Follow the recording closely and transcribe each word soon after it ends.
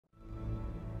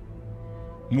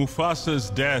Mufasa's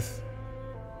death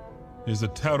is a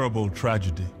terrible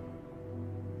tragedy.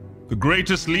 The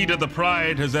greatest leader the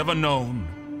Pride has ever known.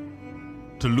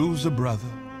 To lose a brother,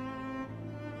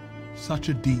 such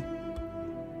a deep,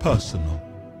 personal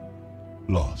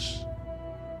loss.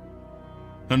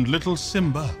 And little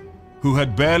Simba, who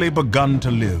had barely begun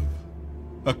to live,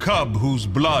 a cub whose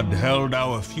blood held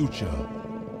our future.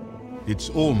 It's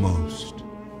almost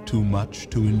too much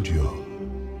to endure.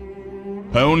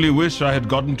 I only wish I had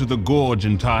gotten to the gorge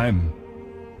in time,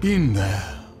 been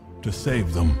there to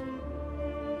save them.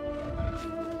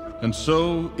 And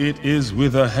so it is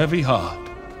with a heavy heart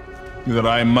that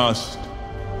I must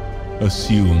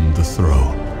assume the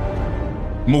throne.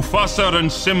 Mufasa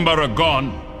and Simba are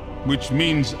gone, which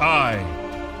means I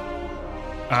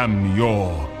am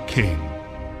your king.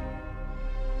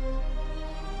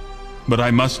 But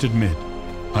I must admit,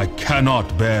 I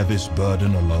cannot bear this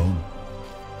burden alone.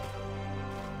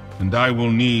 And I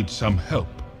will need some help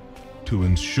to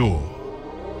ensure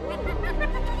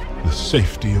the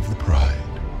safety of the Pride.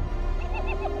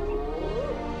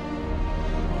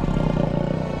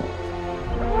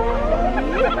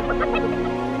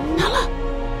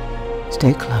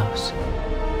 Stay close.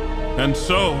 And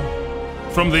so,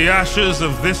 from the ashes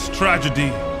of this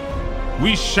tragedy,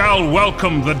 we shall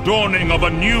welcome the dawning of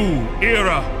a new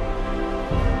era.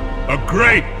 A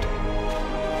great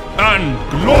and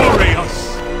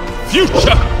glorious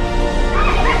future!